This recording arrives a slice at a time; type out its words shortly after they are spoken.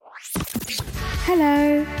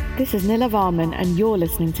Hello, this is Nilla Varman and you're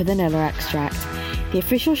listening to the Nilla Extract, the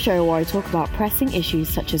official show where I talk about pressing issues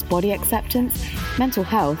such as body acceptance, mental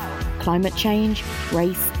health, climate change,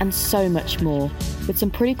 race and so much more, with some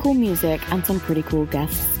pretty cool music and some pretty cool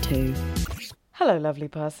guests too. Hello lovely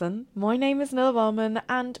person, my name is Nilla Varman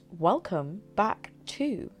and welcome back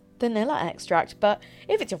to the Nilla Extract. But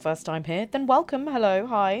if it's your first time here, then welcome, hello,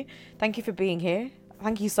 hi, thank you for being here.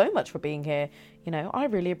 Thank you so much for being here. You know, I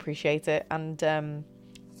really appreciate it. And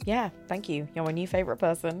yeah, thank you. You're my new favourite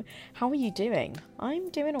person. How are you doing? I'm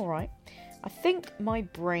doing all right. I think my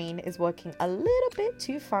brain is working a little bit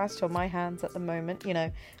too fast for my hands at the moment. You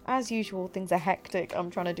know, as usual, things are hectic. I'm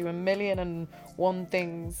trying to do 1,000,001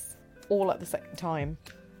 things all at the same time.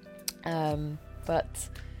 But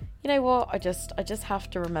you know what? I just have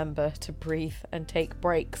to remember to breathe and take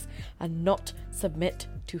breaks and not submit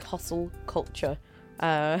to hustle culture.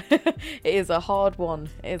 It is a hard one.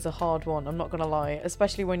 I'm not gonna lie,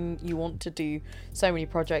 especially when you want to do so many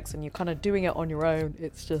projects and you're kind of doing it on your own.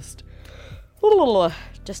 It's just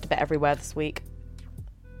a bit everywhere this week.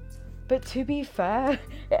 But to be fair,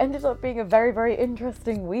 it ended up being a very, very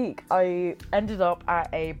interesting week. I ended up at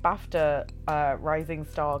a BAFTA Rising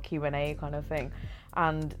Star Q&A kind of thing.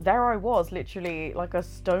 And there I was, literally like a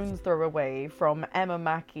stone's throw away from Emma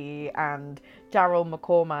Mackey and Daryl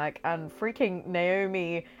McCormack and freaking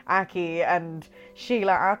Naomi Aki and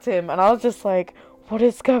Sheila Atim. And I was just like, what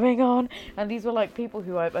is going on? And these were like people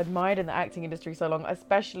who I've admired in the acting industry so long,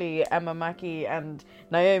 especially Emma Mackey and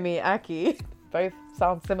Naomi Aki. Both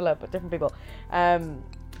sound similar, but different people.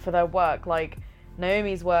 For their work, like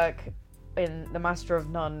Naomi's work in The Master of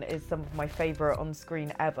None is some of my favourite on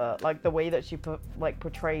screen ever. Like the way that she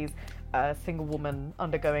portrays a single woman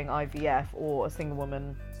undergoing IVF, or a single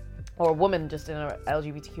woman, or a woman just in an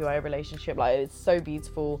LGBTQI relationship, like it's so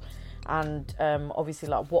beautiful. And obviously,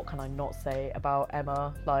 like, what can I not say about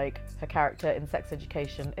Emma? Like, her character in Sex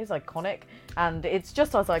Education is iconic, and it's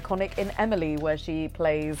just as iconic in Emily, where she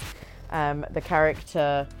plays the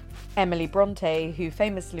character Emily Bronte, who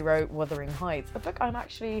famously wrote Wuthering Heights, a book I'm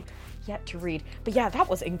actually yet to read. But yeah, that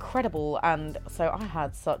was incredible, and so I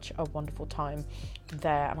had such a wonderful time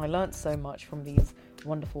there, and I learnt so much from these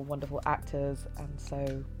wonderful, wonderful actors. And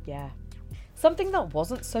so yeah. Something that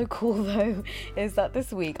wasn't so cool though is that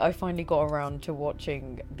this week I finally got around to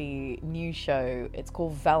watching the new show. It's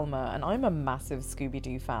called Velma, and I'm a massive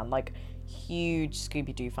Scooby-Doo fan, like huge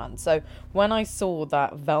Scooby-Doo fan. So when I saw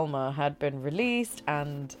that Velma had been released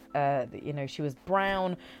and you know, she was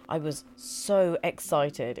brown, I was so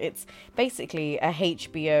excited. It's basically a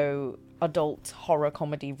HBO adult horror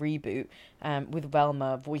comedy reboot with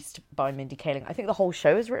Velma voiced by Mindy Kaling. I think the whole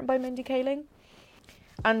show is written by Mindy Kaling.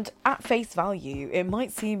 And at face value, it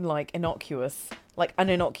might seem like innocuous, like an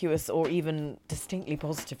innocuous or even distinctly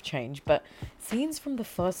positive change, but scenes from the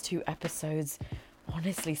first 2 episodes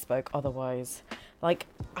honestly spoke otherwise. Like,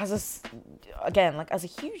 as a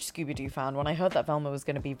huge Scooby-Doo fan, when I heard that Velma was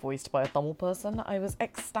going to be voiced by a Tamil person, I was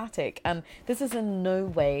ecstatic. And this is in no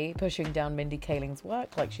way pushing down Mindy Kaling's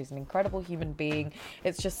work. Like, she's an incredible human being.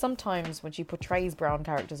 It's just sometimes when she portrays brown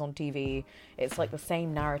characters on TV, it's like the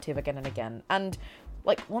same narrative again and again. And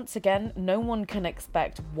like, once again, no one can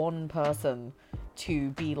expect one person to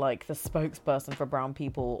be like the spokesperson for brown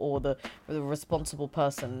people, or the responsible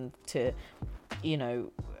person to, you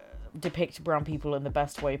know, depict brown people in the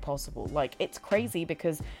best way possible. Like, it's crazy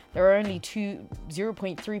because there are only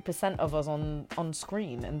 0.3% of us on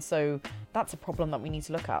screen, and so that's a problem that we need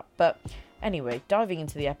to look at. But anyway, diving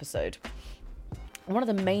into the episode, one of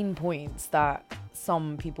the main points that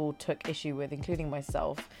some people took issue with, including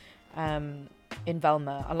myself, in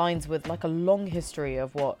Velma, aligns with like a long history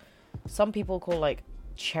of what some people call like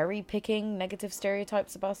cherry picking negative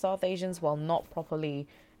stereotypes about South Asians while not properly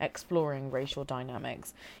exploring racial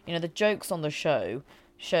dynamics. You know, the jokes on the show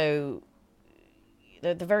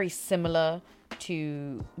they're very similar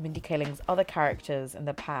to Mindy Kaling's other characters in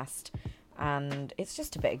the past, and it's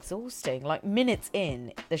just a bit exhausting. Like, minutes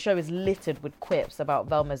in, the show is littered with quips about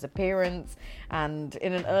Velma's appearance, and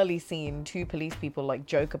in an early scene, 2 police people like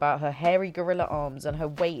joke about her hairy gorilla arms and her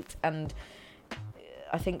weight, and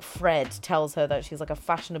I think Fred tells her that she's like a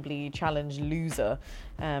fashionably challenged loser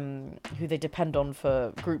who they depend on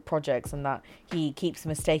for group projects, and that he keeps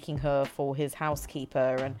mistaking her for his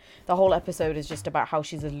housekeeper, and the whole episode is just about how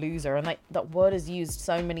she's a loser, and like that word is used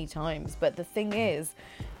so many times. But the thing is,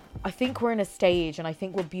 I think we're in a stage, and I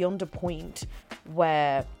think we're beyond a point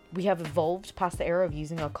where we have evolved past the era of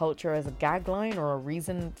using our culture as a gag line or a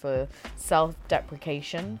reason for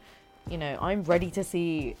self-deprecation. You know, I'm ready to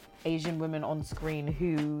see Asian women on screen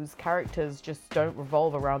whose characters just don't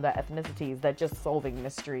revolve around their ethnicities. They're just solving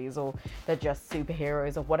mysteries, or they're just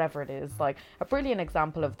superheroes, or whatever it is. Like, a brilliant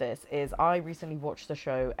example of this is I recently watched the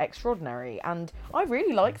show Extraordinary, and I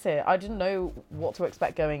really liked it. I didn't know what to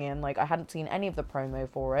expect going in. Like, I hadn't seen any of the promo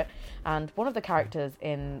for it, and one of the characters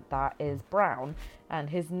in that is Brown, and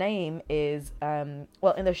his name is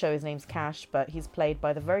well, in the show his name's Cash, but he's played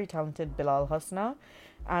by the very talented Bilal Husna.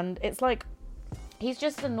 And it's like, he's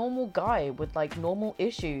just a normal guy with like normal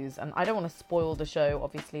issues. And I don't want to spoil the show,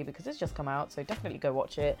 obviously, because it's just come out, so definitely go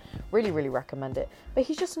watch it. Really, really recommend it. But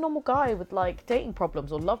he's just a normal guy with like dating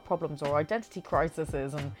problems or love problems or identity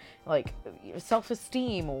crises and like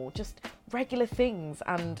self-esteem or just regular things.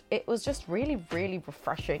 And it was just really, really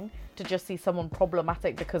refreshing to just see someone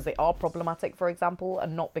problematic because they are problematic, for example,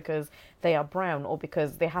 and not because they are brown or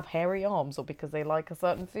because they have hairy arms or because they like a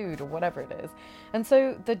certain food or whatever it is. And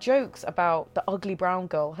so the jokes about the ugly brown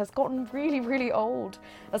girl has gotten really, really old.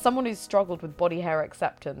 As someone who's struggled with body hair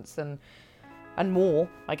acceptance and more,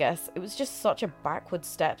 I guess, it was just such a backward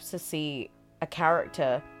step to see a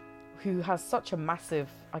character who has such a massive,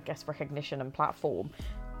 I guess, recognition and platform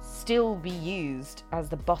still be used as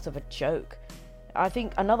the butt of a joke. I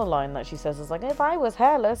think another line that she says is like, if I was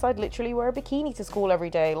hairless, I'd literally wear a bikini to school every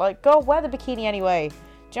day. Like, girl, wear the bikini anyway. Do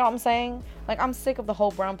you know what I'm saying? Like, I'm sick of the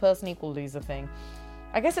whole brown person equal loser thing.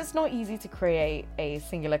 I guess it's not easy to create a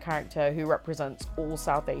singular character who represents all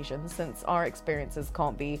South Asians, since our experiences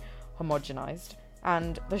can't be homogenized.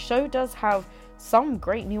 And the show does have some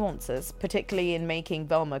great nuances, particularly in making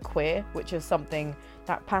Velma queer, which is something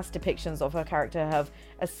that past depictions of her character have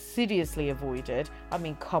assiduously avoided. I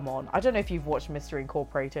mean, come on. I don't know if you've watched Mystery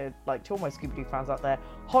Incorporated, like, to all my Scooby-Doo fans out there,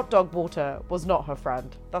 hot dog water was not her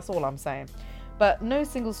friend. That's all I'm saying. But no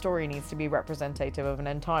single story needs to be representative of an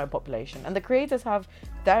entire population, and the creators have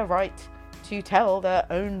their right to tell their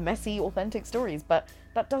own messy, authentic stories, but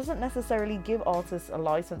that doesn't necessarily give artists a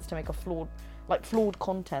license to make a flawed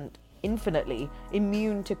content infinitely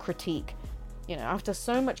immune to critique. You know, after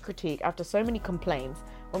so much critique, after so many complaints,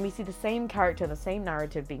 when we see the same character and the same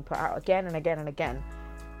narrative being put out again and again and again,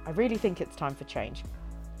 I really think it's time for change.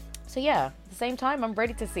 So yeah, at the same time, I'm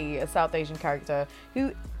ready to see a South Asian character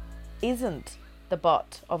who isn't the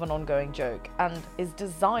butt of an ongoing joke and is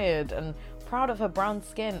desired and proud of her brown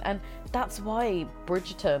skin. And that's why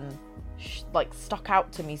Bridgerton like stuck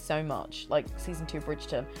out to me so much, like season 2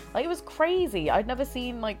 Bridgerton. Like, it was crazy. I'd never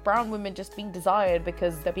seen like brown women just being desired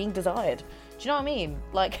because they're being desired. Do you know what I mean?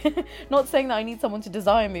 Like, not saying that I need someone to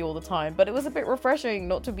desire me all the time, but it was a bit refreshing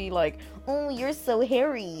not to be like, oh, you're so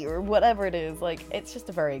hairy or whatever it is. Like, it's just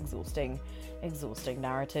a very exhausting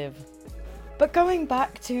narrative. But going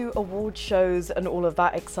back to award shows and all of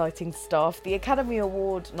that exciting stuff, the Academy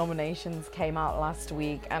Award nominations came out last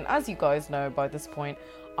week, and as you guys know by this point,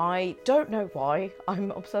 I don't know why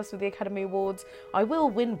I'm obsessed with the Academy Awards. I will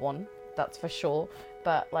win one, that's for sure,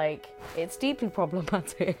 but like, it's deeply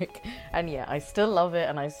problematic. And yeah, I still love it,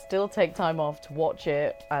 and I still take time off to watch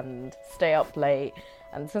it and stay up late.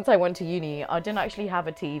 And since I went to uni, I didn't actually have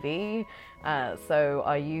a TV, so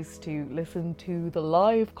I used to listen to the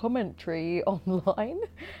live commentary online,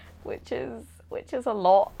 which is a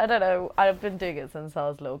lot. I don't know, I've been doing it since I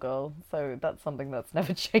was a little girl, so that's something that's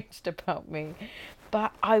never changed about me.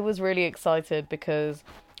 But I was really excited because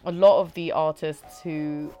a lot of the artists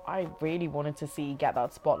who I really wanted to see get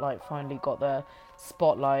that spotlight finally got their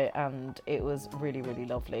spotlight, and it was really, really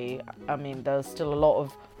lovely. I mean, there's still a lot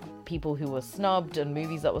of people who were snubbed and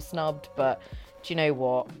movies that were snubbed, but do you know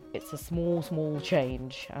what? It's a small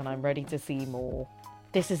change, and I'm ready to see more.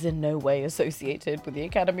 This is in no way associated with the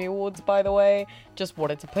Academy Awards, by the way. Just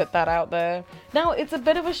wanted to put that out there. Now, it's a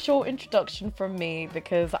bit of a short introduction from me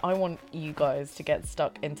because I want you guys to get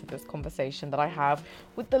stuck into this conversation that I have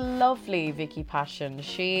with the lovely Vicky Pasion.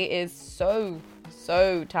 She is so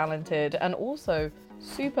talented and also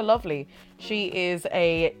super lovely. She is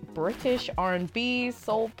a British R&B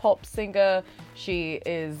soul pop singer. She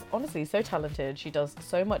is honestly so talented. She does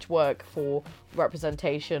so much work for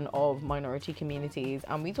representation of minority communities,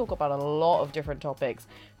 and we talk about a lot of different topics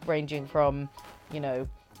ranging from, you know,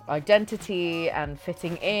 identity and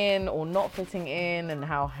fitting in or not fitting in, and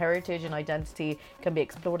how heritage and identity can be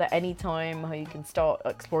explored at any time, how you can start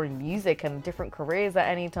exploring music and different careers at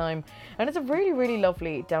any time. And it's a really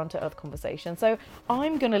lovely down-to-earth conversation. So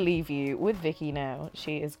I'm gonna leave you with Vicky now.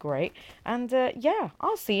 She is great, and yeah,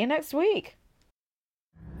 I'll see you next week.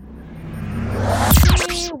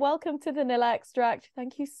 Hey, welcome to the Nilla Extract.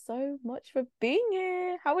 Thank you so much for being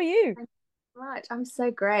here. How are you? Much. I'm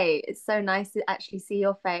so great. It's so nice to actually see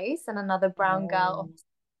your face and another brown girl.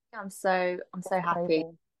 Oh, I'm so that's happy. crazy.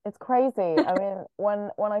 It's crazy. I mean,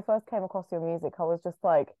 when I first came across your music, I was just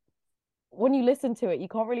like, when you listen to it, you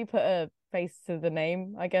can't really put a face to the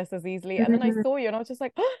name, I guess, as easily. And then I saw you and I was just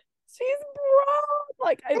like, oh, she's brown.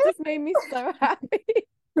 Like it just made me so happy.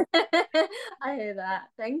 I hear that.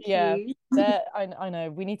 Thank Yeah. you. I know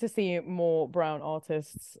we need to see more brown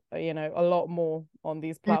artists, a lot more on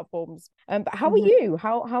these platforms. But how are Mhm. you?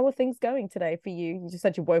 How are things going today for you? You just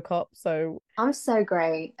said you woke up, so I'm so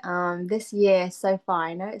great. This year so far,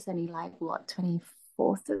 I know it's only like what,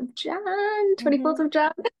 24th of Jan, 24th Mhm. of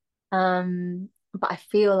Jan. But I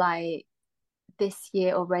feel like this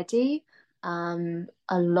year already,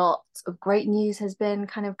 a lot of great news has been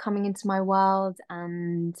kind of coming into my world,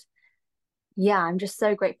 and yeah, I'm just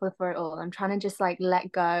so grateful for it all. I'm trying to just like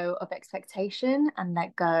let go of expectation and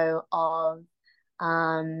let go of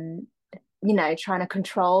um trying to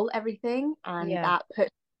control everything, and yeah. that puts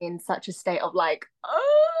me in such a state of like,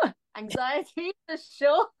 oh, anxiety for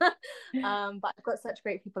sure. But I've got such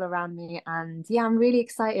great people around me, and yeah, I'm really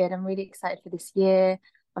excited. I'm really excited for this year.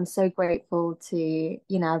 I'm so grateful to,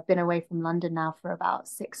 I've been away from London now for about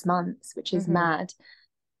 6 months, which is Hmm. mad.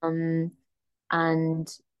 Um, and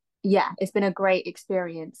yeah, it's been a great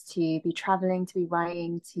experience to be traveling, to be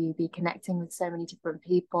writing, to be connecting with so many different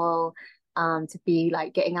people, to be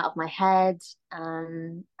like getting out of my head,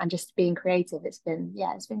 and just being creative. It's been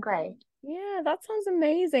great. Yeah, that sounds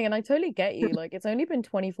amazing. And I totally get you. Like, it's only been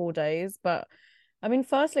 24 days, but I mean,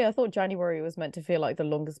 firstly, I thought January was meant to feel like the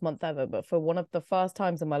longest month ever, but for one of the first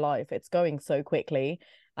times in my life, it's going so quickly.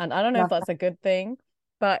 And I don't know if Love that's that. a good thing,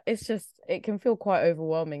 but it can feel quite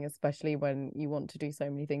overwhelming, especially when you want to do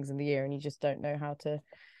so many things in the year and you just don't know how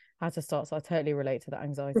to start. So I totally relate to that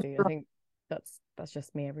anxiety. I think that's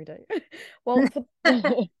just me every day. Well, for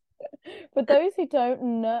for those who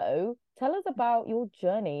don't know, tell us about your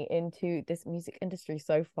journey into this music industry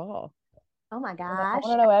so far. Oh my I want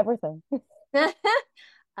gosh. to know everything.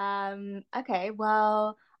 Okay,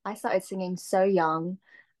 well, I started singing so young.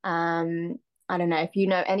 Um, I don't know if you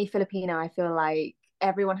know any Filipino, I feel like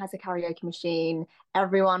everyone has a karaoke machine.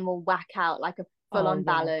 Everyone will whack out like a Oh full-on yeah.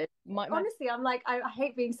 ballad. My Honestly, I'm like, I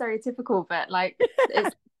hate being stereotypical, but like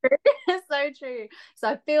it's it's so true. So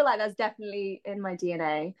I feel like that's definitely in my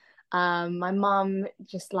DNA. My mum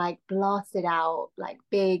just like blasted out like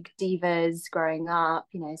big divas growing up,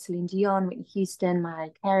 Celine Dion, Whitney Houston, Mariah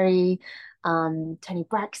Carey, Toni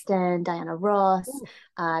Braxton, Diana Ross. Oof.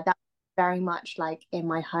 That very much like in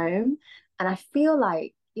my home. And I feel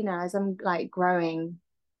like, as I'm like growing,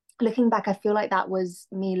 looking back, I feel like that was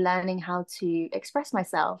me learning how to express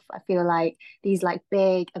myself. I feel like these like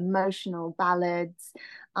big emotional ballads,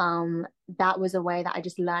 that was a way that I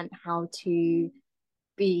just learned how to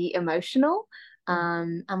be emotional.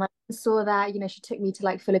 Mm. And my mum saw that, she took me to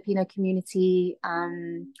like Filipino community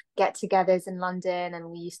get-togethers in London, and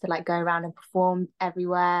we used to like go around and perform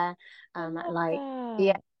everywhere I at love like that.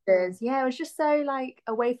 theaters. Yeah, it was just so like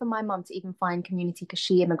away from my mum to even find community because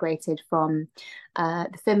she immigrated from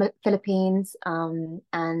the Philippines,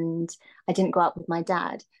 and I didn't grow up with my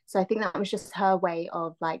dad. So I think that was just her way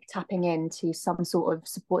of like tapping into some sort of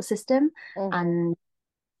support system. Hmm. And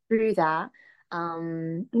through that, I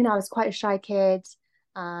was quite a shy kid.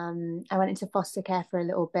 I went into foster care for a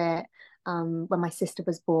little bit when my sister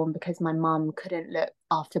was born because my mum couldn't look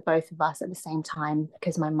after both of us at the same time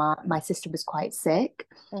because my sister was quite sick.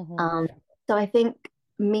 Hmm. Um, so I think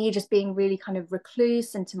me just being really kind of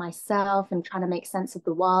recluse into myself and trying to make sense of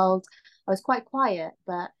the world, I was quite quiet,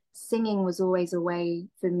 but singing was always a way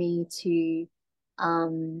for me to,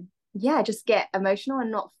 yeah, just get emotional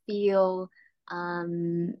and not feel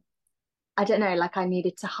um I don't know, like I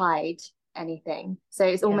needed to hide anything. So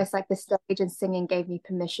it's Yeah. almost like the stage and singing gave me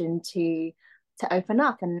permission to open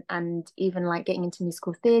up, and even like getting into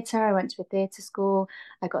musical theatre. I went to a theatre school.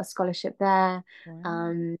 I got a scholarship there. Wow.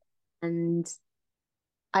 Um, and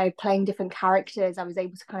I playing different characters. I was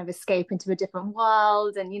able to kind of escape into a different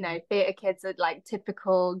world. And theatre kids are like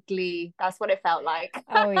typical Glee. That's what it felt like.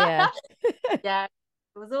 Oh yeah. Yeah,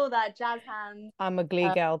 it was all that jazz hands. I'm a Glee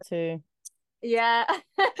Uh, gal too. yeah.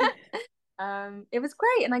 It was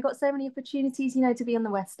great, and I got so many opportunities, to be on the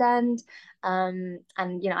West End. And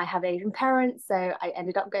I have Asian parents, so I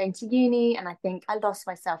ended up going to uni, and I think I lost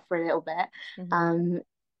myself for a little bit. Hmm. Um,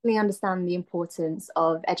 really understand the importance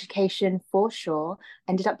of education for sure.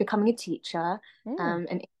 Ended up becoming a teacher,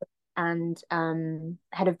 Mm. and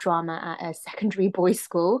head of drama at a secondary boys'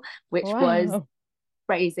 school, which was Wow.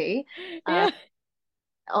 crazy. Uh, Yeah.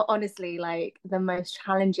 honestly like the most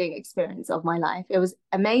challenging experience of my life. It was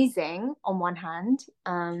amazing on one hand,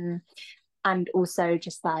 and also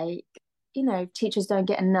just like, teachers don't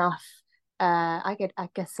get enough I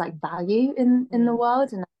guess like value in the Mm.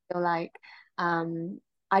 world, and feel like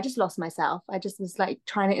I just lost myself. I just was like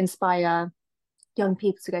trying to inspire young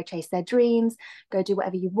people to go chase their dreams, go do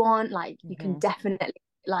whatever you want. Like you can Hmm. definitely,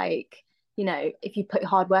 like, if you put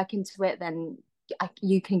hard work into it, then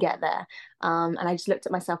you can get there. And I just looked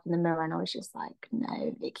at myself in the mirror and I was just like,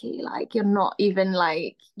 no, Vicky, like you're not even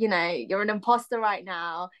like, you're an imposter right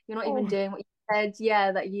now. You're not even Oh, doing what you said,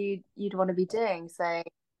 yeah, that you'd want to be doing. So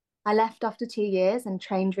I left after 2 years and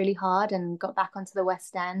trained really hard and got back onto the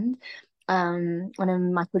West End on a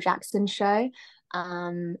Michael Jackson show.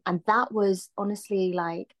 And that was honestly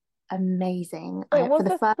like amazing. wait, For was the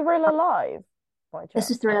this first, Thriller live by this chance?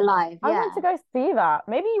 was Thriller Live, I want to yeah. go see that.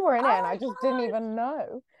 Maybe you were in it and Oh I my just didn't gosh. even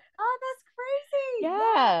know. Oh, that's crazy. Yeah.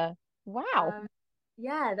 Yeah. Wow.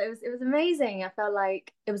 Yeah, it was amazing. I felt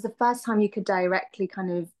like it was the first time you could directly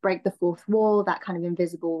kind of break the fourth wall, that kind of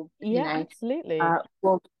invisible, Yeah, absolutely.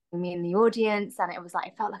 wall between me and the audience. And it was like,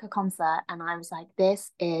 it felt like a concert. And I was like,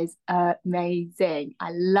 this is amazing. I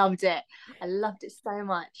loved it. I loved it so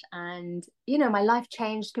much. And, my life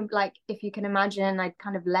changed. Like, if you can imagine, I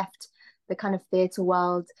kind of left the kind of theatre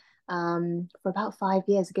world for about 5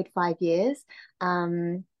 years, a good 5 years.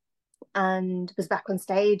 And was back on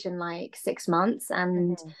stage in like 6 months,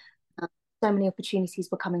 and Mhm. uh, so many opportunities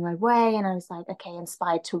were coming my way, and I was like, okay,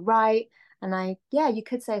 inspired to write. And yeah, you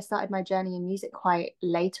could say I started my journey in music quite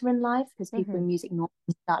later in life, because people Mhm. in music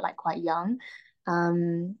normally start like quite young.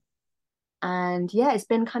 um and yeah, it's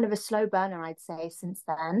been kind of a slow burner, I'd say, since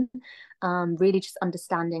then. Really just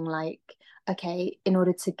understanding, like, okay, in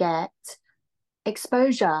order to get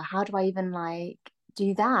exposure, how do I even like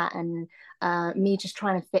do that? And me just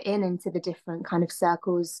trying to fit into the different kind of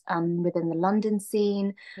circles within the London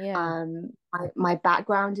scene. Yeah. My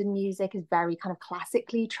background in music is very kind of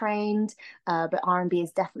classically trained, but R&B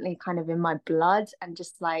is definitely kind of in my blood, and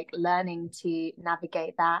just like learning to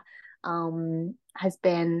navigate that has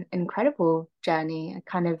been an incredible journey. I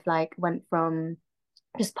kind of like went from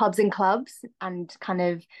just pubs and clubs and kind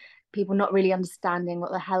of people not really understanding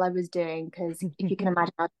what the hell I was doing. Because if you can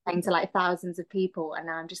imagine, I was playing to like thousands of people, and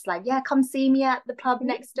now I'm just like, yeah, come see me at the pub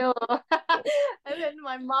next door. And then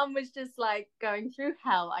my mom was just like going through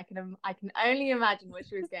hell. I can only imagine what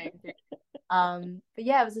she was going through. But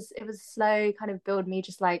yeah, it was a slow kind of build, me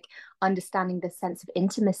just like understanding the sense of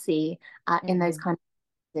intimacy in those Mhm. kind of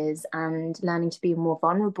and learning to be more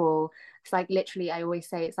vulnerable. It's like, literally, I always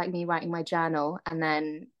say it's like me writing my journal, and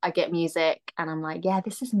then I get music and I'm like, yeah,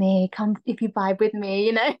 this is me. Come if you vibe with me,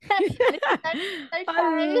 and it's I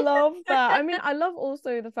okay. love that. I mean, I love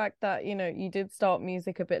also the fact that, you did start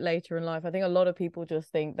music a bit later in life. I think a lot of people just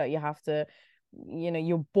think that you have to,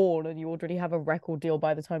 you're born and you already have a record deal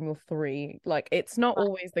by the time you're 3. Like, it's not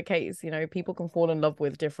always the case. People can fall in love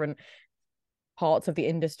with different parts of the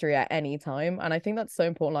industry at any time. And I think that's so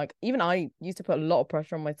important. Like, even I used to put a lot of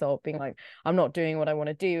pressure on myself, being like, I'm not doing what I want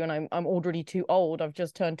to do, and I'm already too old. I've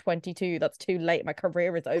just turned 22. That's too late. My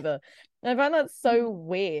career is over. And I find that so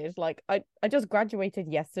weird. Like, I just graduated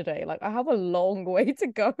yesterday. Like, I have a long way to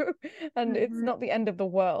go, and it's Mhm. not the end of the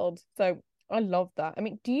world. So I love that. I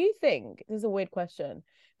mean, do you think, this is a weird question,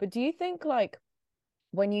 but do you think, like,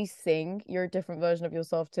 when you sing, you're a different version of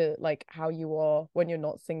yourself to like how you are when you're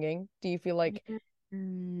not singing? Do you feel like,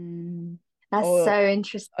 Mm. That's or so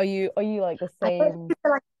interesting. are you like the I don't same?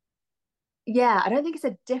 feel like, yeah, I don't think it's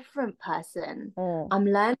a different person. Mm, I'm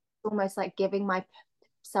learning, almost like giving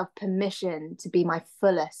myself permission to be my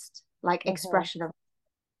fullest like mm-hmm. expression of,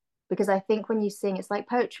 because I think when you sing, it's like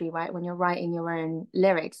poetry, right? When you're writing your own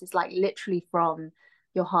lyrics, it's like literally from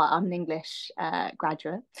your heart. I'm an English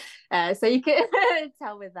graduate, so you can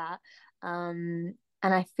tell with that. And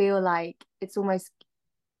I feel like it's almost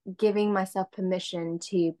giving myself permission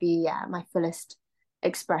to be, yeah, my fullest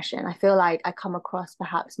expression. I feel like I come across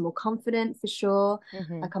perhaps more confident, for sure. I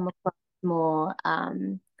Mm-hmm. come across more,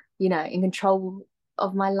 in control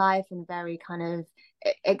of my life, and very kind of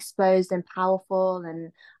exposed and powerful.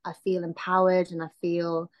 And I feel empowered, and I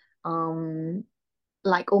feel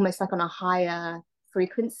like almost like on a higher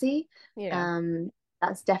frequency. Yeah. Um,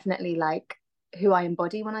 that's definitely like who I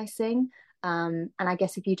embody when I sing. And I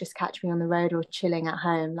guess if you just catch me on the road or chilling at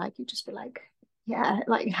home, like you just be like, yeah,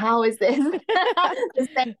 like how is this the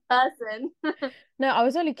same person? No, I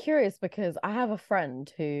was only curious because I have a friend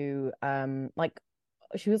who like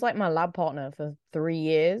she was like my lab partner for 3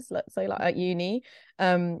 years, let's say, like at uni.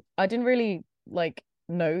 I didn't really like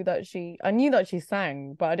know that I knew that she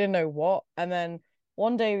sang, but I didn't know what. And then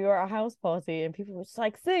one day we were at a house party and people were just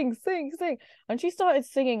like, sing, sing, sing. And she started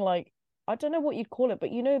singing like, I don't know what you'd call it, but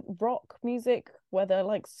rock music where they're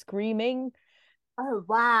like screaming. Oh,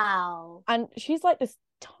 wow. And she's like this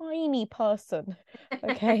tiny person.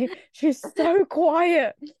 Okay. She's so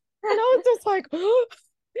quiet. And I was just like, who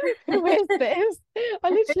is this? I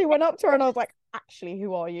literally went up to her and I was like, actually,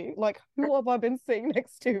 who are you? Like, who have I been sitting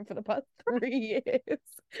next to for the past 3 years? And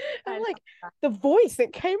I love like that. the voice,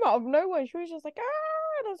 it came out of nowhere. She was just like,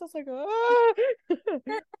 ah, and I was just like, ah.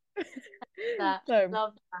 That So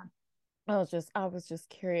love that. I was just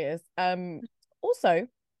curious. Also,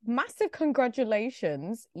 massive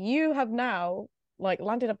congratulations. You have now like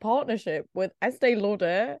landed a partnership with Estee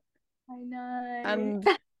Lauder, I know. and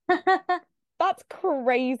that's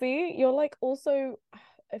crazy. You're like also,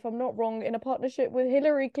 if I'm not wrong, in a partnership with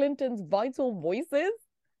Hillary Clinton's Vital Voices. This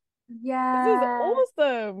is Yeah.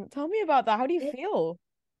 awesome. Tell me about that. How do you It, feel?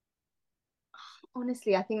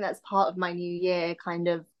 honestly, I think that's part of my new year, kind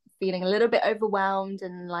of feeling a little bit overwhelmed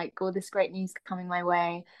and like all this great news coming my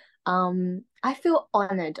way. I feel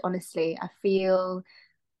honored, honestly. I feel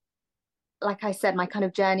like I said, my kind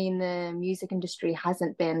of journey in the music industry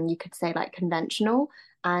hasn't been, you could say, like conventional.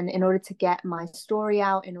 And in order to get my story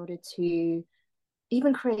out, in order to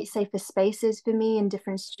even create safer spaces for me in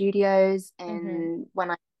different studios, Mm-hmm. and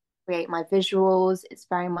when I create my visuals, it's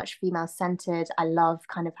very much female centered. I love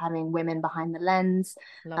kind of having women behind the lens,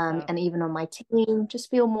 Love that. and even on my team, just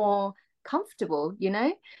feel more comfortable, you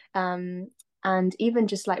know? Um, and even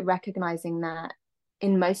just like recognizing that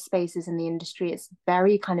in most spaces in the industry, it's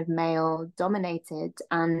very kind of male dominated.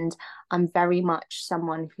 And I'm very much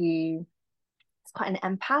someone who quite an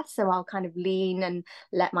empath, so I'll kind of lean and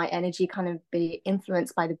let my energy kind of be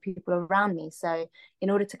influenced by the people around me. So in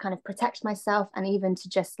order to kind of protect myself and even to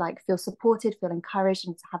just like feel supported, feel encouraged,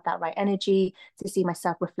 and to have that right energy, to see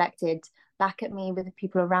myself reflected back at me with the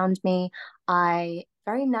people around me, I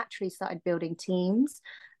very naturally started building teams.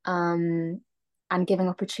 Um, and giving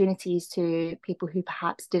opportunities to people who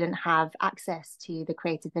perhaps didn't have access to the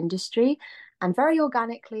creative industry, and very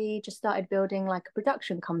organically just started building like a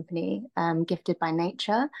production company, Gifted by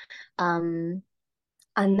Nature. Um,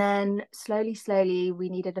 and then slowly, we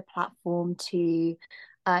needed a platform to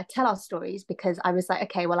tell our stories, because I was like,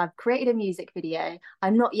 okay, well, I've created a music video.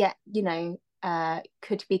 I'm not yet,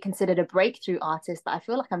 could be considered a breakthrough artist, but I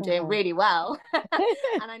feel like I'm doing Mhm. really well.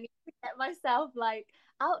 And I need to get myself like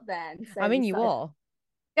out there. And I so we mean, you started. are.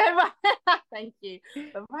 Yeah, right. Thank you.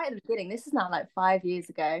 But right at the beginning, this is now like 5 years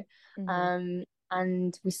ago. Hmm. Um,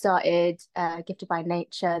 and we started Gifted by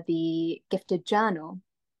Nature, the gifted journal.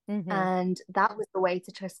 Hmm. And that was the way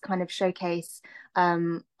to just kind of showcase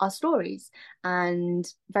our stories. And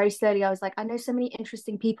very slowly, I was like, I know so many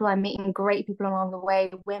interesting people. I'm meeting great people along the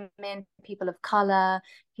way, women, people of color,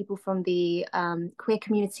 people from the queer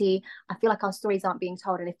community. I feel like our stories aren't being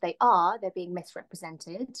told. And if they are, they're being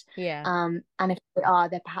misrepresented. Yeah. And if they are,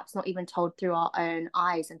 they're perhaps not even told through our own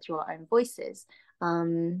eyes and through our own voices.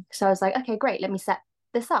 So I was like, okay, great. Let me set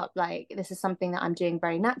this up. Like, this is something that I'm doing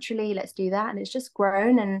very naturally. Let's do that. And it's just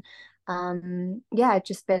grown. And yeah, I've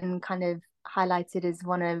just been kind of highlighted as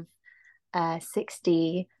one of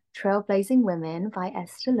 60 trailblazing women by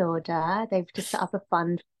Estee Lauder. They've just set up a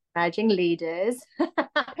fund for emerging leaders.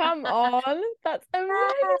 Come on. That's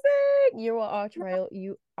amazing. You are a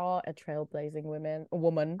trailblazing Oh,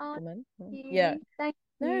 woman. thank Yeah. you. Thank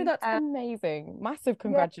No, you. that's amazing. Massive Yeah.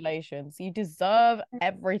 congratulations. You deserve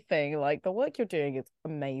everything. Like the work you're doing is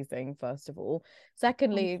amazing, first of all. Thank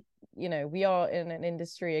Secondly, we are in an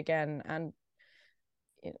industry again, and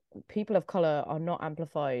people of color are not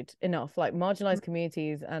amplified enough. Like you. marginalized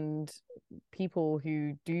communities and people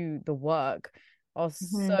who do the work are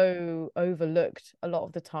Mhm. so overlooked a lot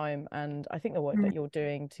of the time. And I think the work Mhm. that you're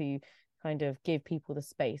doing to kind of give people the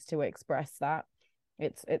space to express that,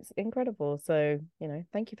 it's incredible. So,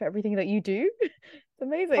 thank you for everything that you do. It's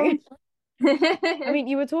amazing. Thank I you. mean,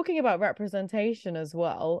 you were talking about representation as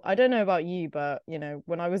well. I don't know about you, but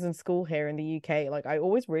when I was in school here in the UK, like I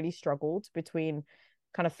always really struggled between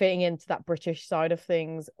kind of fitting into that British side of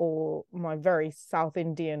things or my very South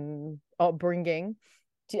Indian upbringing.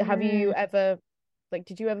 Have you Mm, ever, like,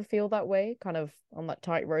 did you ever feel that way, kind of on that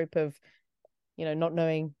tightrope of, not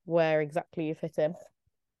knowing where exactly you fit in?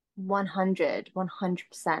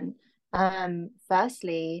 100%.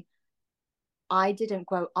 Firstly, I didn't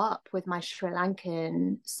grow up with my Sri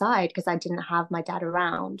Lankan side because I didn't have my dad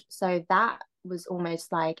around. So that was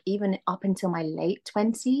almost like even up until my late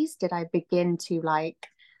 20s did I begin to like,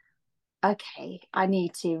 okay, I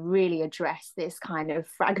need to really address this kind of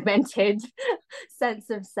fragmented sense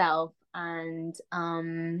of self. And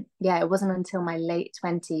yeah, it wasn't until my late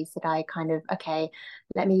 20s that I kind of, okay,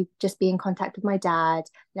 let me just be in contact with my dad,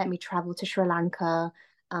 let me travel to Sri Lanka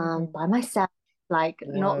Hmm. by myself, like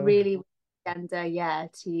not Whoa. really with gender, yeah,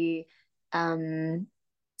 to um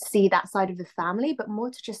see that side of the family, but more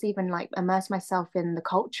to just even like immerse myself in the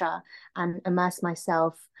culture and immerse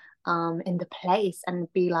myself in the place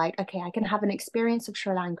and be like, okay, I can have an experience of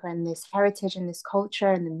Sri Lanka and this heritage and this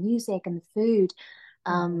culture and the music and the food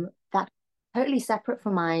Mm. that totally separate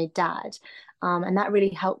from my dad. And that really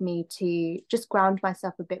helped me to just ground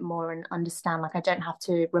myself a bit more and understand like I don't have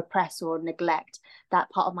to repress or neglect that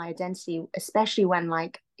part of my identity, especially when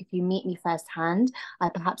like if you meet me firsthand, I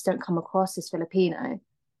perhaps don't come across as Filipino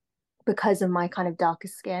because of my kind of darker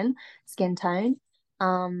skin tone.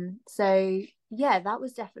 So yeah, that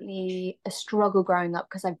was definitely a struggle growing up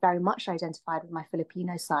because I very much identified with my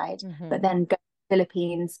Filipino side. But Mm-hmm. then go to the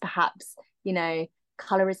Philippines, perhaps,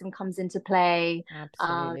 colorism comes into play.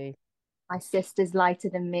 Absolutely. My sister's lighter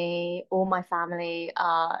than me, all my family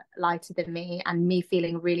are lighter than me, and me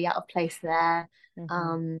feeling really out of place there. Mm-hmm.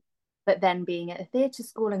 Um, but then being at a theatre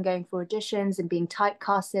school and going for auditions and being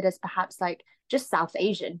typecasted as perhaps like just South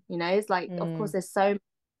Asian, it's like, of course, Mm. there's so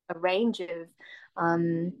a range of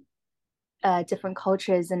um, different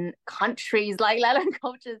cultures and countries, like let alone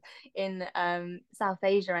cultures in South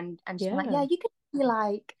Asia, and just like, Yeah. yeah, you could be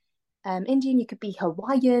like Indian, you could be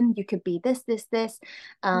Hawaiian, you could be this.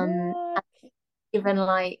 Um, What? even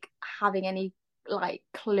like having any like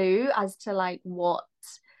clue as to like what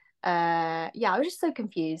yeah, I was just so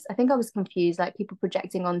confused. I think I was confused, like people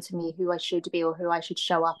projecting onto me who I should be or who I should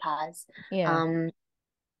show up as. Yeah. Um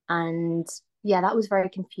and yeah, that was very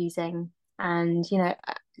confusing. And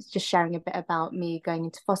just sharing a bit about me going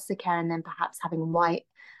into foster care and then perhaps having white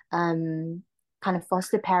um kind of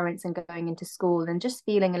foster parents and going into school and just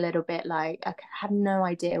feeling a little bit like I have no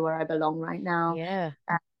idea where I belong right now. Yeah.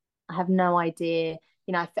 I have no idea.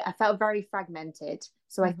 I felt very fragmented.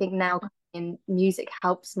 So I Mm-hmm. think now in music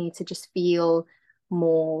helps me to just feel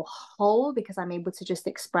more whole because I'm able to just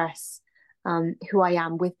express who I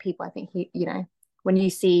am with people. I think when you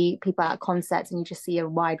see people at concerts and you just see a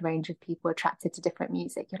wide range of people attracted to different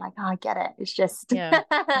music, you're like, oh, I get it. It's just Yeah.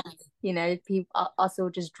 people are also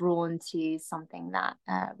just drawn to something that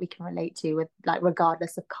we can relate to with like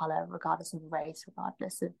regardless of color, regardless of race,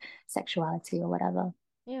 regardless of sexuality or whatever.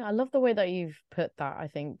 Yeah, I love the way that you've put that. I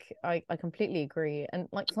think I completely agree. And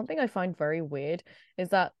like something I find very weird is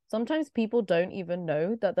that sometimes people don't even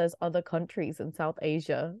know that there's other countries in South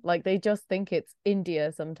Asia. Like they just think it's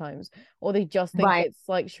India sometimes, or they just think Right. it's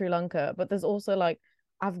like Sri Lanka, but there's also like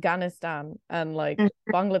Afghanistan and like Mhm.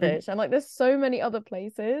 Bangladesh and like there's so many other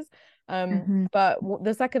places. Mhm. But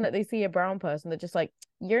the second that they see a brown person, they're just like,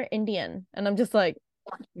 "You're Indian," and I'm just like,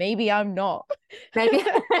 maybe I'm not. Maybe.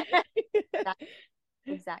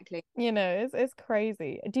 Exactly. It's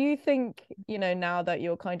crazy. Do you think, now that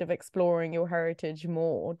you're kind of exploring your heritage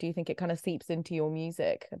more, do you think it kind of seeps into your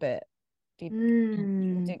music a bit? Do you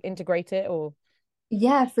Mm. integrate it or?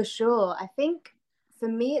 Yeah, for sure. I think for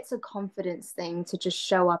me, it's a confidence thing to just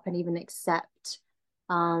show up and even accept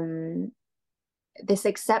um, this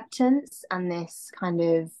acceptance and this kind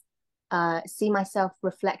of see myself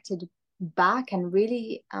reflected back and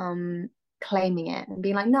really claiming it and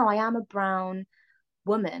being like, no, I am a brown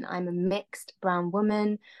woman. I'm a mixed brown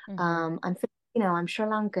woman. Hmm. I'm Filipino, I'm Sri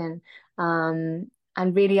Lankan.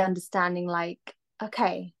 And really understanding like,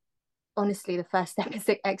 okay, honestly, the first step is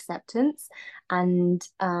acceptance. And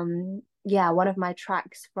yeah, one of my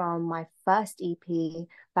tracks from my first EP,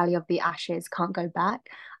 Valley of the Ashes, Can't Go Back,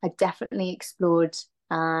 I definitely explored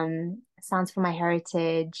sounds from my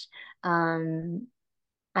heritage. Um,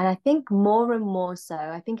 and I think more and more so,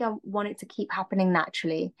 I think I want it to keep happening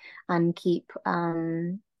naturally and keep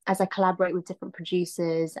as I collaborate with different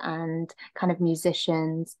producers and kind of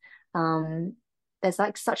musicians. Um, there's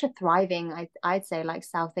like such a thriving, I'd say, like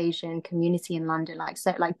South Asian community in London, like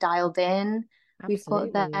so like dialed in. We've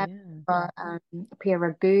got Absolutely, there yeah. Pia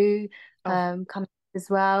Ragu Oh, coming as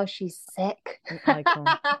well. She's sick. an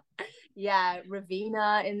icon. Yeah,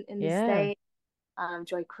 Ravina in the Yeah, States,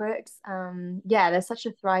 Joy Crooks. Yeah, there's such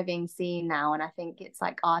a thriving scene now, and I think it's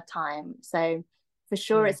like our time. So for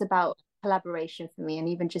sure, yeah. it's about collaboration for me, and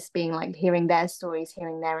even just being like hearing their stories,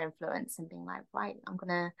 hearing their influence, and being like, right, I'm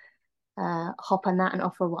gonna hop on that and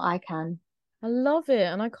offer what I can. I love it,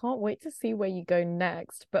 and I can't wait to see where you go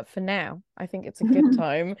next. But for now, I think it's a good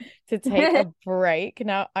time to take a break.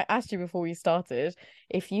 Now, I asked you before we started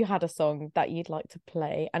if you had a song that you'd like to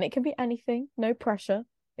play, and it can be anything, no pressure.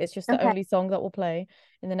 It's just the Okay. only song that will play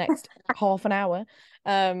in the next half an hour.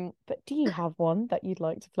 But do you have one that you'd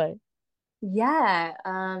like to play? Yeah,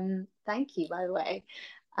 thank you, by the way.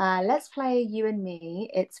 Let's play You and Me.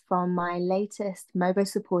 It's from my latest Mobo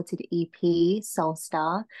supported EP, Soul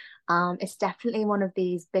Star. It's definitely one of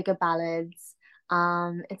these bigger ballads.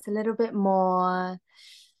 It's a little bit more,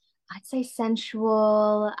 I'd say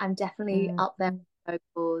sensual and definitely Mm. up there with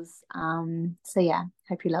vocals. So yeah,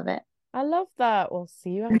 hope you love it. I love that. We'll see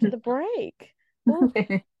you after the break. Ooh,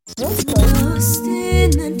 real close. Lost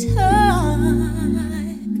in the dark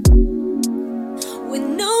with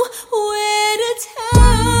nowhere to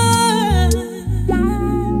turn.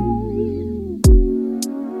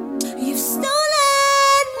 You've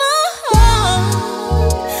stolen my heart,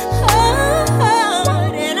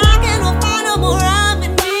 and I cannot find no more. I'm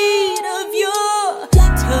in need of your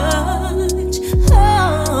touch.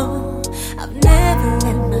 Oh, I've never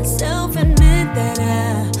let myself admit that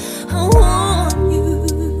I want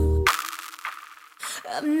you.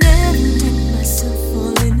 I've never let myself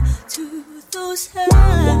fall into those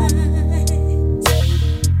heights.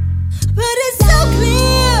 But it's so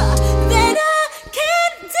clear that I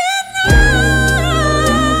can't deny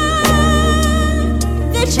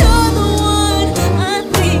that you're the one I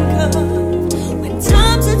think of when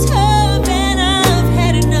times are tough and I've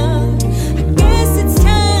had enough. I guess it's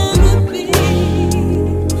time to be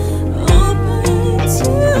open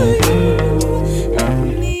to you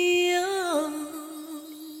and me.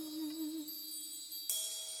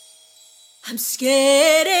 I'm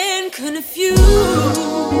scared and confused.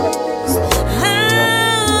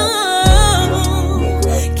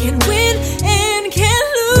 Can win and can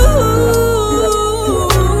lose.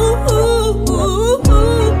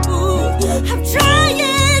 I'm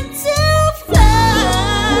trying to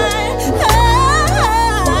fly,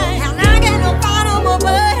 and I cannot find no more,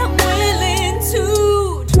 but I'm willing to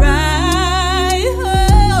try.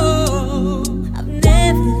 Oh, I've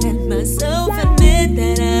never let myself admit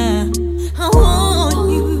that I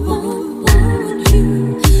want you.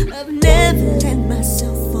 I've never let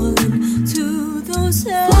myself fall into those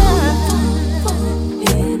eyes.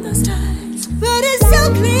 But it's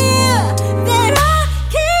so clear that I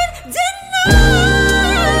can't deny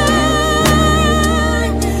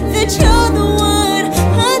that you're the one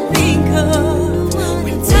I think of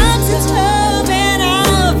when times are tough and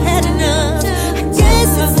I've had enough. I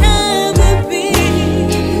guess it's time to be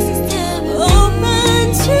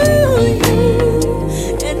open to you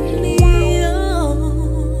and me.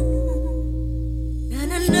 Na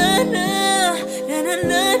na na na na na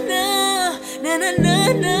na na na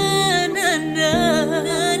na na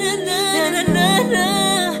na na na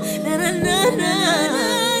na na na na.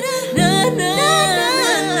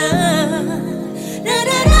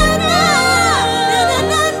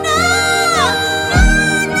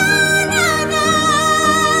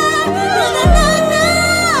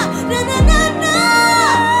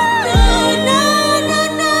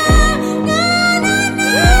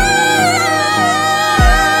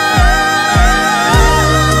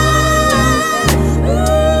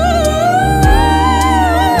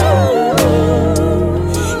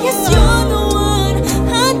 Yes, you're the one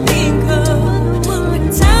I think of when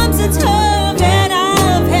times are tough and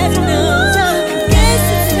I've had enough. I guess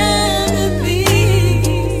it's time to be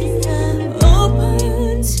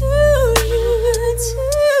open to you,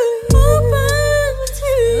 open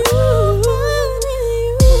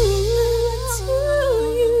to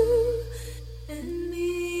you and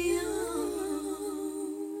me.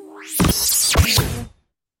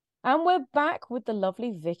 And we're back with the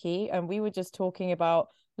lovely Vicky, and we were just talking about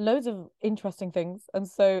loads of interesting things. And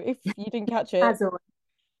so, if you didn't catch it, As always.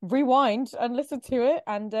 rewind and listen to it.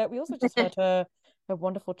 And we also just heard her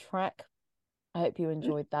wonderful track. I hope you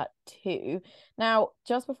enjoyed that too. Now,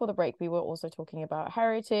 just before the break, we were also talking about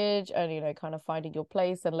heritage and, kind of finding your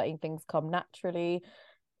place and letting things come naturally.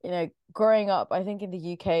 Growing up, I think in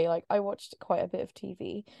the UK, like I watched quite a bit of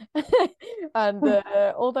TV. And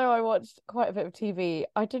although I watched quite a bit of TV,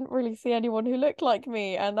 I didn't really see anyone who looked like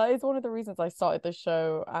me. And that is one of the reasons I started the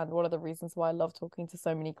show and one of the reasons why I love talking to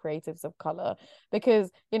so many creatives of color. Because,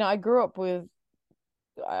 I grew up with,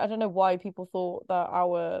 I don't know why people thought that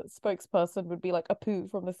our spokesperson would be like Apu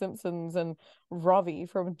from The Simpsons and Ravi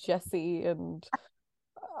from Jessie and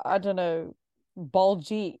I don't know,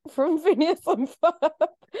 Baljeet from Phineas and Ferb.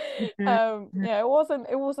 Yeah, it wasn't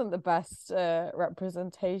the best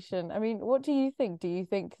representation. I mean, what do you think? Do you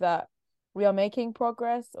think that we are making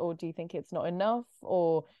progress, or do you think it's not enough,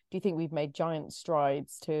 or do you think we've made giant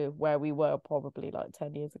strides to where we were probably like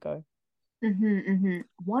 10 years ago?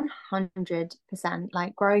 100%.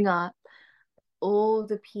 Like growing up, all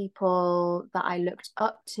the people that I looked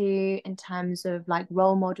up to in terms of like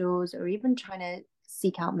role models or even trying to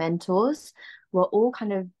seek out mentors were all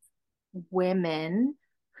kind of women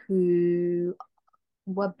who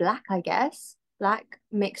were black, I guess, black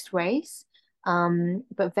mixed race.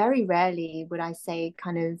 But very rarely would I say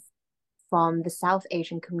kind of from the South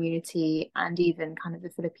Asian community and even kind of the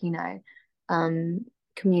Filipino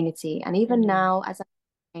community. And even now, as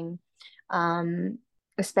I'm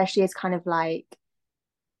especially as kind of like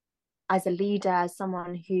as a leader, as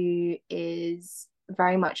someone who is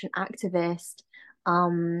very much an activist,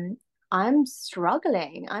 um, I'm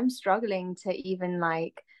struggling. I'm struggling to even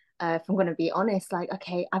like, if I'm going to be honest, like,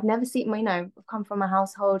 okay, I've never seen, I've come from a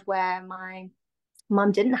household where my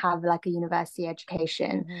mum didn't have like a university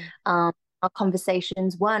education. Mm-hmm. Our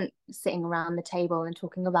conversations weren't sitting around the table and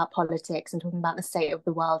talking about politics and talking about the state of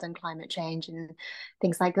the world and climate change and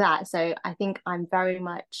things like that. So I think I'm very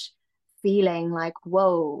much feeling like,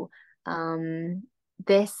 whoa,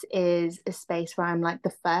 this is a space where I'm like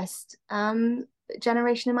the first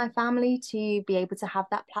generation in my family to be able to have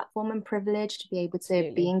that platform and privilege, to be able to be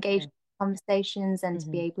Absolutely. engaged in conversations and to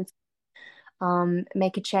be able to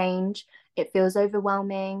make a change. It feels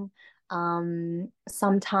overwhelming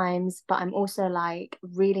sometimes, but I'm also like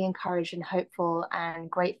really encouraged and hopeful and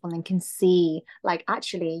grateful and can see like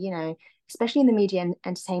actually, especially in the media and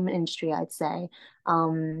entertainment industry, I'd say,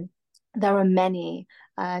 there are many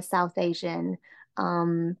South Asian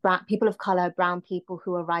brown people of color, brown people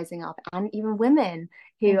who are rising up, and even women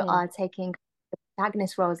who Mm-hmm. are taking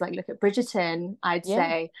protagonist roles. Like look at Bridgerton, I'd Yeah,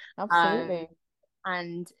 say. absolutely.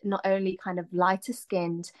 And not only kind of lighter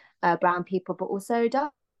skinned brown people, but also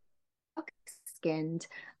dark skinned,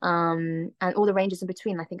 and all the ranges in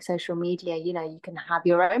between. I think social media, you can have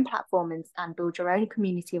your own platform and build your own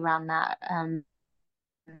community around that,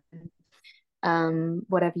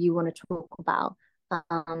 whatever you want to talk about.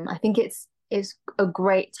 I think it's a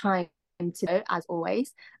great time to go, as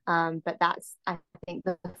always. But that's, I think,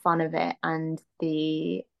 the fun of it and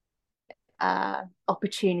the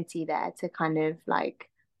opportunity there to kind of like,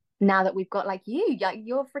 now that we've got like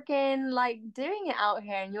you're freaking like doing it out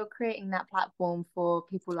here and you're creating that platform for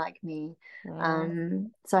people like me. Yeah.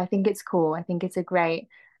 So I think it's cool. I think it's a great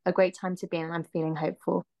time to be in, and I'm feeling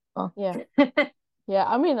hopeful. Yeah. Yeah,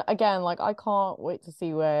 I mean, again, like I can't wait to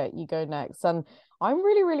see where you go next. And I'm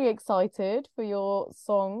really, really excited for your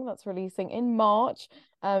song that's releasing in March.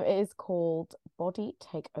 It is called Body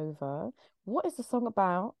Takeover. What is the song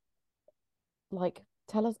about? Like,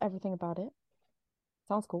 tell us everything about it.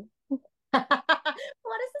 Sounds cool. What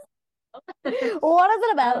is this? What is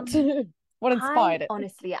it about? Um, What I inspired it?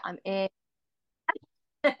 honestly, I'm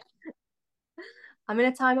in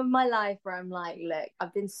a time of my life where I'm like, look,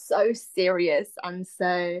 I've been so serious and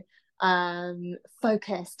so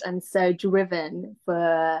focused and so driven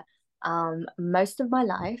for most of my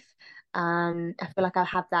life. I feel like I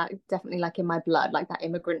have that definitely like in my blood, like that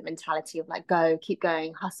immigrant mentality of like, go, keep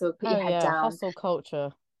going, hustle, put Oh your head yeah, down. hustle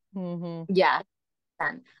culture. Hmm. Yeah.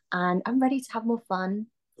 And I'm ready to have more fun.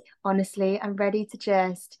 Honestly, I'm ready to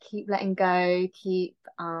just keep letting go, keep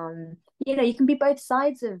you can be both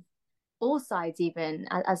sides of all sides, even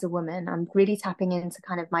as a woman. I'm really tapping into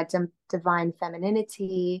kind of my divine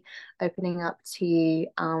femininity, opening up to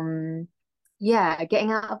yeah,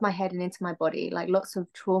 getting out of my head and into my body. Like lots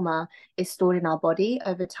of trauma is stored in our body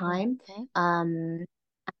over time. Hmm.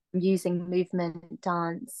 Using movement,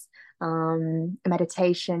 dance,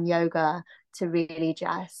 meditation, yoga to really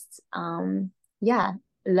just yeah,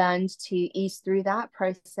 learned to ease through that,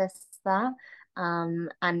 process that,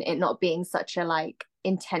 and it not being such a like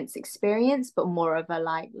intense experience, but more of a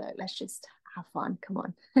like, look, let's just have fun. Come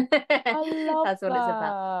on. I love That's what it's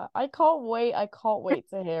about. that. I can't wait. I can't wait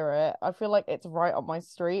to hear it. I feel like it's right up my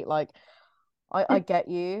street. Like I get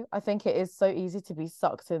you. I think it is so easy to be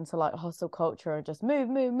sucked into like hustle culture and just move,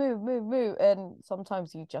 move, move, move, move. And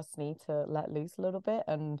sometimes you just need to let loose a little bit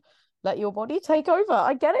and let your body take over.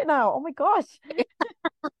 I get it now. Oh my gosh.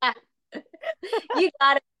 You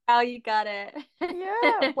got it, girl. You got it.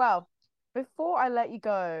 Yeah. Well, before I let you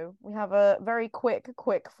go, we have a very quick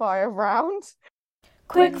fire round.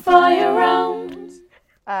 Quick fire round.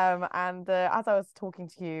 And as I was talking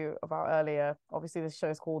to you about earlier, obviously this show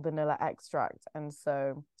is called Vanilla Extract, and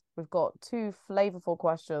so we've got two flavorful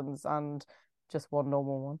questions and just one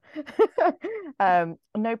normal one.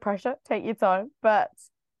 No pressure, take your time. But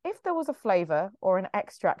if there was a flavor or an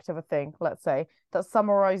extract of a thing, let's say, that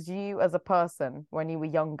summarized you as a person when you were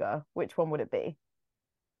younger, which one would it be?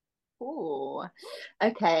 Oh,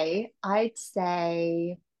 okay. I'd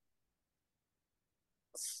say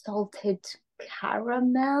salted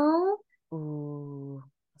caramel. Ooh,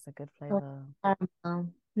 that's a good Salted flavor. caramel.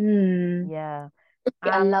 Hmm. Yeah.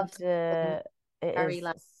 I love And something it very is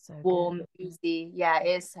like so good. warm, oozy. Yeah, it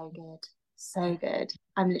is so good. So good.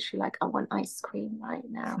 I'm literally like, I want ice cream right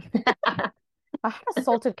now. I had a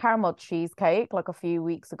salted caramel cheesecake like a few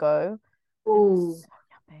weeks ago. It was Oh, so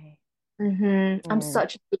yummy. I'm Mm.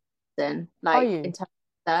 such a food person. Are Like in you? terms of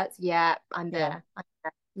desserts, yeah, I'm Yeah. there. I'm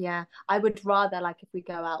there. Yeah, I would rather like if we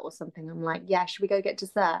go out or something, I'm like, yeah, should we go get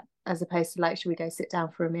dessert? as opposed to like, should we go sit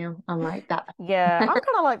down for a meal? I'm like that. Yeah, I'm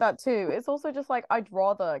kind of like that too. It's also just like I'd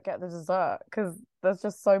rather get the dessert because there's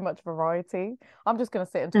just so much variety. I'm just gonna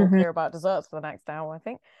sit and talk Mhm. here about desserts for the next hour, I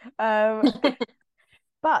think. Um,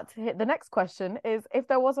 but the next question is, if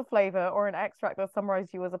there was a flavor or an extract that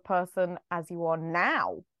summarized you as a person as you are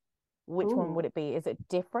now, which one would Ooh. it be? Is it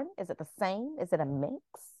different? Is it the same? Is it a mix?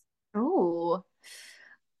 Ooh.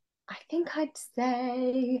 I think I'd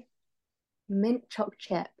say mint choc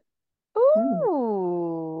chip. Mm.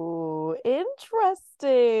 Ooh,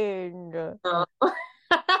 interesting. Oh.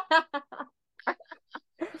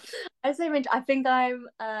 I say mint. I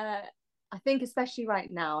think especially right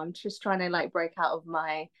now, I'm just trying to like break out of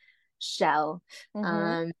my shell.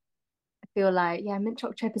 Mm-hmm. I feel like yeah, mint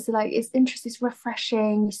choc chip is like it's interesting, it's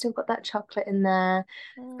refreshing. You still got that chocolate in there.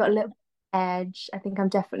 It's got a little edge. I think I'm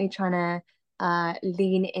definitely trying to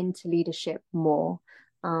lean into leadership more.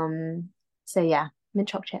 Um, so yeah, mint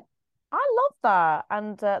choc chip. I love that.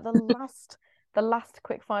 And the last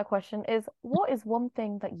quick fire question is, what is one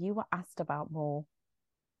thing that you were asked about more?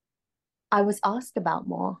 I was asked about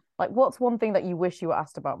more. Like, what's one thing that you wish you were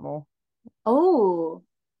asked about more? Oh,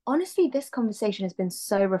 honestly, this conversation has been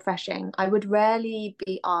so refreshing. I would rarely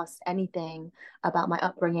be asked anything about my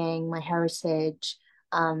upbringing, my heritage,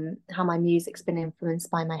 how my music's been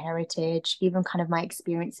influenced by my heritage, even kind of my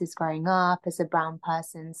experiences growing up as a brown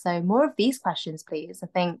person. So more of these questions, please. I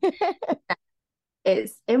think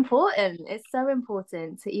it's important. It's so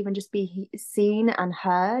important to even just be seen and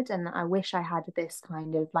heard. And I wish I had this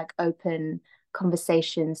kind of like open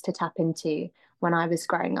conversations to tap into when I was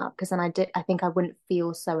growing up, because then I think I wouldn't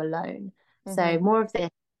feel so alone. So Hmm. more of this,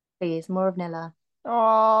 please, more of Nilla.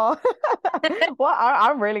 Oh, well,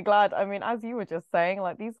 I'm really glad. I mean, as you were just saying,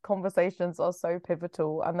 like these conversations are so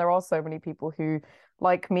pivotal, and there are so many people who,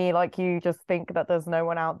 like me, like you, just think that there's no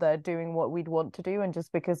one out there doing what we'd want to do, and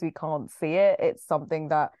just because we can't see it, it's something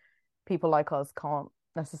that people like us can't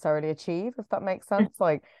necessarily achieve, if that makes sense.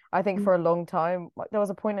 Like, I think for a long time, like there was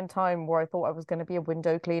a point in time where I thought I was going to be a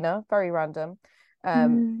window cleaner, very random.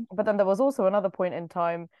 Mm, But then there was also another point in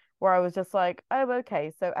time where I was just like, oh,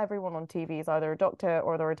 okay, so everyone on TV is either a doctor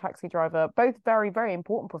or they're a taxi driver, both very, very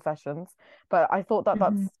important professions. But I thought that mhm,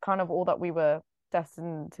 that's kind of all that we were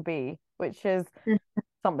destined to be, which is mhm,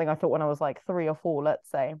 something I thought when I was like 3 or 4,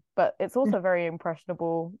 let's say. But it's also a very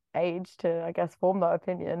impressionable age to, I guess, form that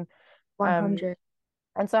opinion. Um, 100.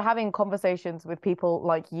 and so having conversations with people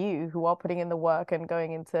like you who are putting in the work and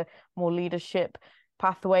going into more leadership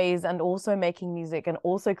pathways and also making music and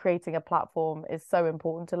also creating a platform is so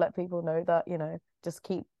important to let people know that, just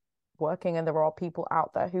keep working and there are people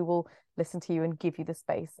out there who will listen to you and give you the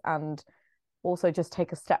space and also just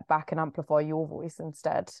take a step back and amplify your voice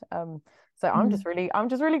instead. So Mm. I'm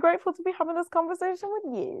just really grateful to be having this conversation with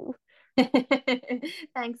you.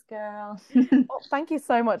 Thanks, girl. Well, thank you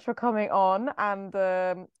so much for coming on and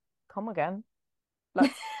come again.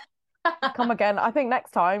 Let's come again. I think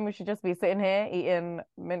next time we should just be sitting here eating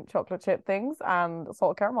mint chocolate chip things and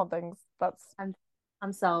salt caramel things. That's I'm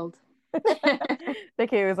I'm sold.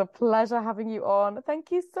 Vicky, it was a pleasure having you on.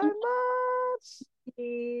 Thank you so much.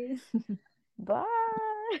 you. Bye.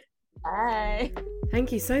 Bye.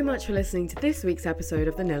 Thank you so much for listening to this week's episode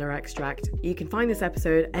of the Nilla Extract. You can find this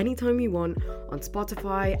episode anytime you want on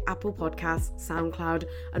Spotify, Apple Podcasts, SoundCloud,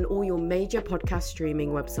 and all your major podcast streaming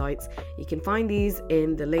websites. You can find these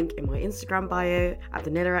in the link in my Instagram bio at the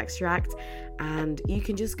Nilla Extract, and you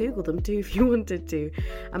can just Google them too if you wanted to.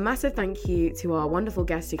 A massive thank you to our wonderful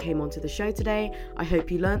guest who came onto the show today. I hope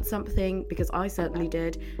you learned something because I certainly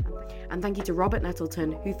did. And thank you to Robert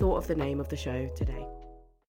Nettleton who thought of the name of the show today.